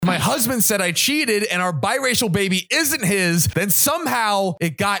My husband said I cheated and our biracial baby isn't his. Then somehow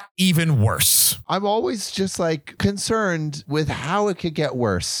it got even worse. I'm always just like concerned with how it could get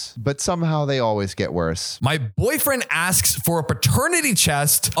worse, but somehow they always get worse. My boyfriend asks for a paternity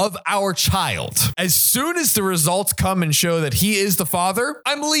test of our child. As soon as the results come and show that he is the father,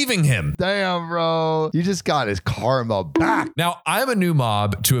 I'm leaving him. Damn, bro. You just got his karma back. Now, I'm a new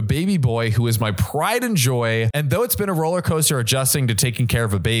mob to a baby boy who is my pride and joy. And though it's been a roller coaster adjusting to taking care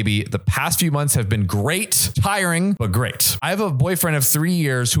of a baby, the past few months have been great, tiring, but great. I have a boyfriend of 3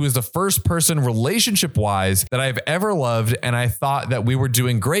 years who is the first person relationship-wise that I've ever loved, and I thought that we were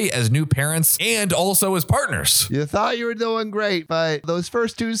doing great as new parents and also as partners. You thought you were doing great, but those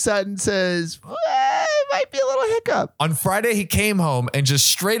first 2 sentences might be a little hiccup. On Friday, he came home and just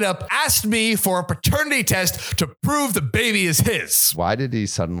straight up asked me for a paternity test to prove the baby is his. Why did he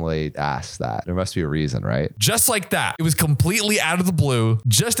suddenly ask that? There must be a reason, right? Just like that. It was completely out of the blue.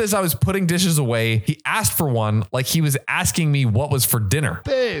 Just as I was putting dishes away, he asked for one like he was asking me what was for dinner.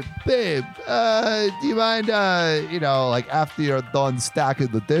 Babe, do you mind, like after you're done stacking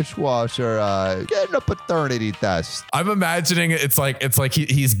the dishwasher, getting a paternity test? I'm imagining it's like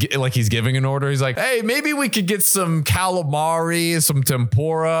he's giving an order. He's like, hey, maybe we could get some calamari, some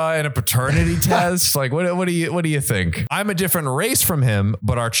tempura, and a paternity test. Like, what do you think? I'm a different race from him,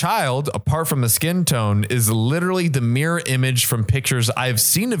 but our child, apart from the skin tone, is literally the mirror image from pictures I've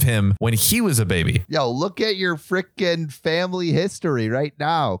seen of him when he was a baby. Yo, look at your freaking family history right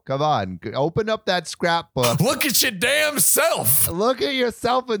now. Come on, open up that scrapbook. Look at your damn self. Look at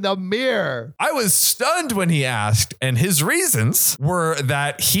yourself in the mirror. I was stunned when he asked, and his reasons were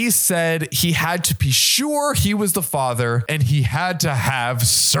that he said he had to be sure he was the father and he had to have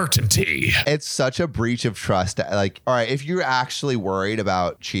certainty. It's such a breach of trust. Like, all right, if you're actually worried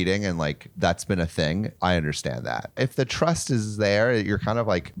about cheating and like that's been a thing, I understand that. If the trust is there, you're kind of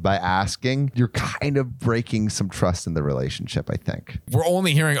like, by asking, you're kind of breaking some trust in the relationship, I think. We're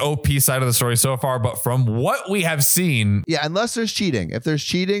only hearing OP side of the story so far, but from what we have seen. Yeah, unless there's cheating. If there's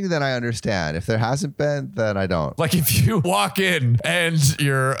cheating, then I understand. If there hasn't been, then I don't. Like if you walk in and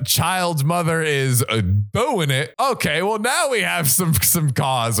your child's mother is booing it, okay, well now we have some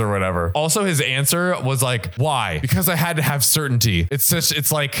cause or whatever. Also, his answer was like, why? Because I had to have certainty.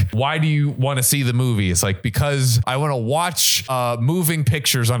 It's like, why do you want to see the movie? It's like, because I want to watch moving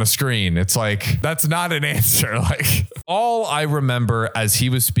pictures on a screen. It's like, that's not an answer. Like, all I remember as he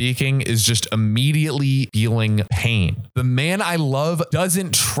was speaking is just immediately feeling pain. The man I love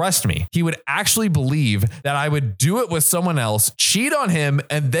doesn't trust me. He would actually believe that I would do it with someone else, cheat on him,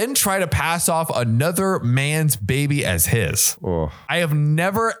 and then try to pass off another man's baby as his. Oh. I have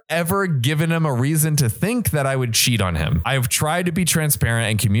never, ever given him a reason to think that I would cheat on him. I have tried to be transparent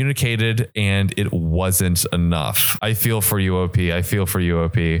and communicated, and it wasn't enough. I feel for you, OP. I feel for you,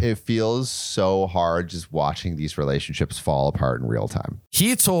 OP. It feels so hard just watching these relationships fall apart in real time.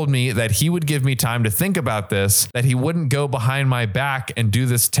 He told me that he would give me time to think about this, that he wouldn't go behind my back and do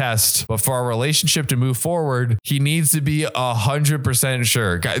this test, but for our relationship to move forward, he needs to be 100%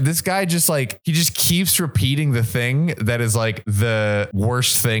 sure. This guy he just keeps repeating the thing that is like the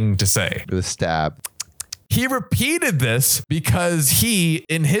worst thing to say. The stab. He repeated this because he,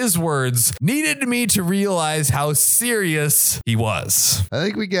 in his words, needed me to realize how serious he was. I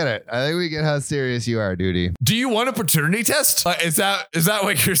think we get it. I think we get how serious you are, Duty. Do you want a paternity test? Is that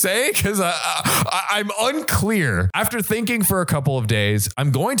what you're saying? Because I'm unclear. After thinking for a couple of days,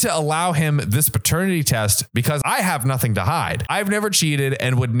 I'm going to allow him this paternity test because I have nothing to hide. I've never cheated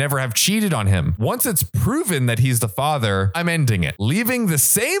and would never have cheated on him. Once it's proven that he's the father, I'm ending it, leaving the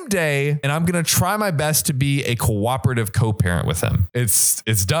same day, and I'm going to try my best to be a cooperative co-parent with him. It's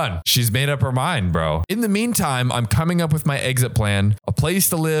done. She's made up her mind, bro. In the meantime, I'm coming up with my exit plan, a place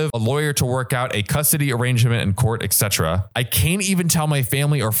to live, a lawyer to work out a custody arrangement in court, etc. I can't even tell my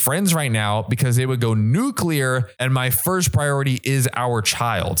family or friends right now because they would go nuclear, and my first priority is our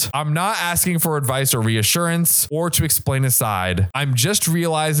child. I'm not asking for advice or reassurance or to explain a side. I'm just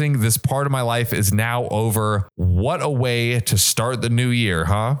realizing this part of my life is now over. What a way to start the new year,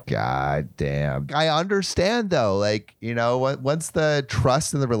 huh? God damn. I understand though, like, once the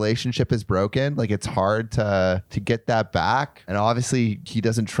trust in the relationship is broken, like it's hard to get that back. And obviously he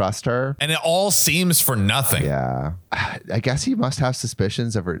doesn't trust her. And it all seems for nothing. Yeah. I guess he must have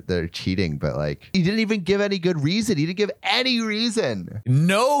suspicions of her, they're cheating, but like he didn't even give any good reason. He didn't give any reason.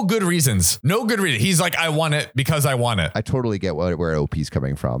 No good reasons. No good reason. He's like, I want it because I want it. I totally get where OP's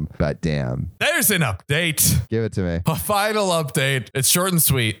coming from, but damn. There's an update. Give it to me. A final update. It's short and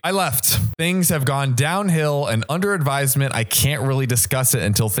sweet. I left. Things have gone down downhill and under advisement, I can't really discuss it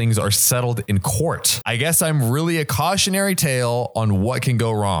until things are settled in court. I guess I'm really a cautionary tale on what can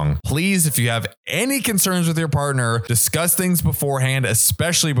go wrong. Please, if you have any concerns with your partner, discuss things beforehand,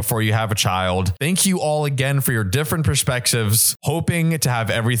 especially before you have a child. Thank you all again for your different perspectives, hoping to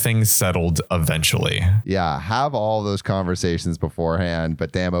have everything settled eventually. Yeah, have all those conversations beforehand,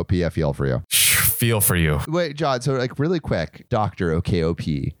 but damn OP, I feel for you. Feel for you. Wait, John, so like really quick, Dr.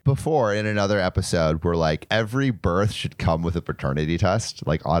 OKOP. Before in another episode, we're like, every birth should come with a paternity test,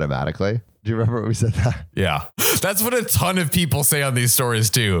 like automatically. Do you remember when we said that? Yeah. That's what a ton of people say on these stories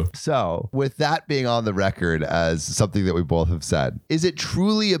too. So with that being on the record as something that we both have said, is it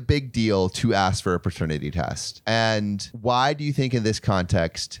truly a big deal to ask for a paternity test? And why do you think in this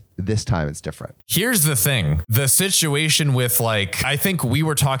context, this time it's different? Here's the thing. The situation with like, I think we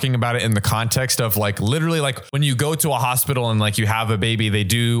were talking about it in the context of like, literally like when you go to a hospital and like you have a baby, they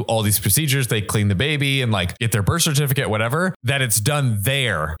do all these procedures, they clean the baby and like get their birth certificate, whatever, that it's done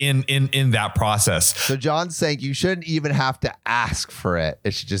there in that process. So John's saying you shouldn't even have to ask for it.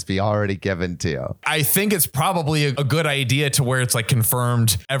 It should just be already given to you. I think it's probably a good idea to where it's like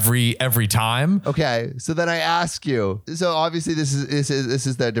confirmed every time. Okay. So then I ask you, so obviously this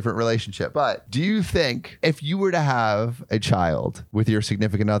is the different relationship, but do you think if you were to have a child with your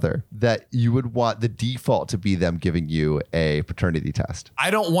significant other that you would want the default to be them giving you a paternity test?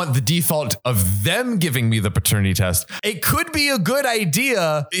 I don't want the default of them giving me the paternity test. It could be a good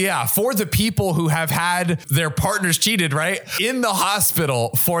idea, yeah, for the people who have had their partners cheated, right? In the hospital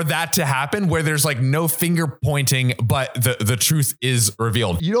for that to happen where there's like no finger pointing, but the truth is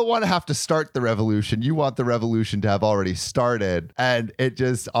revealed. You don't want to have to start the revolution. You want the revolution to have already started and it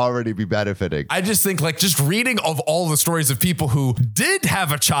just already be benefiting. I just think like just reading of all the stories of people who did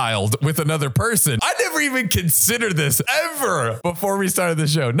have a child with another person. I never even considered this ever before we started the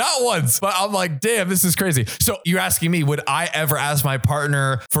show. Not once, but I'm like, damn, this is crazy. So you're asking me, would I ever ask my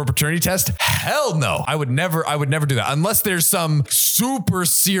partner for a paternity test? Hell no. I would never do that unless there's some super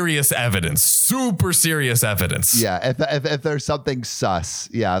serious evidence. Yeah. If there's something sus.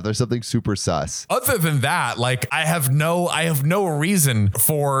 Yeah. If there's something super sus. Other than that, like I have no reason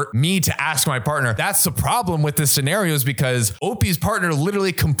for me to ask my partner. That's the problem with this scenario is because Opie's partner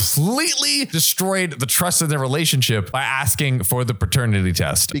literally completely destroyed the trust in their relationship by asking for the paternity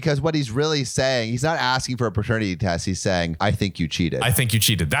test. Because what he's really saying, he's not asking for a paternity test. He's saying, I think you cheated.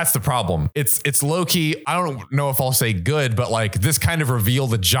 That's the problem. It's low key. I don't know if I'll say good, but like this kind of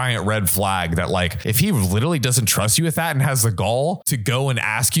revealed a giant red flag that like, if he literally doesn't trust you with that and has the gall to go and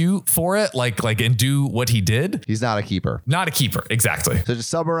ask you for it, like and do what he did. He's not a keeper. Exactly. So to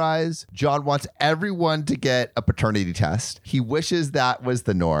summarize, John wants everyone to get a paternity test. He wishes that was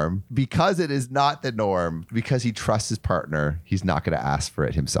the norm. Because it is not the norm, because he trusts his partner, he's not going to ask for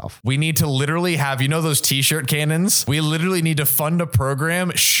it himself. We need to literally have, those t-shirt cannons? We literally need to fund a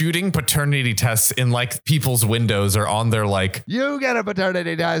program shooting paternity tests in like people's windows or on their like, you get a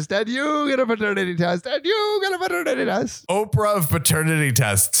paternity test and you get a paternity test and you get a paternity test. Oprah of paternity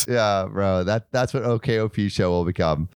tests. Yeah, bro. That's what OKOP show will become.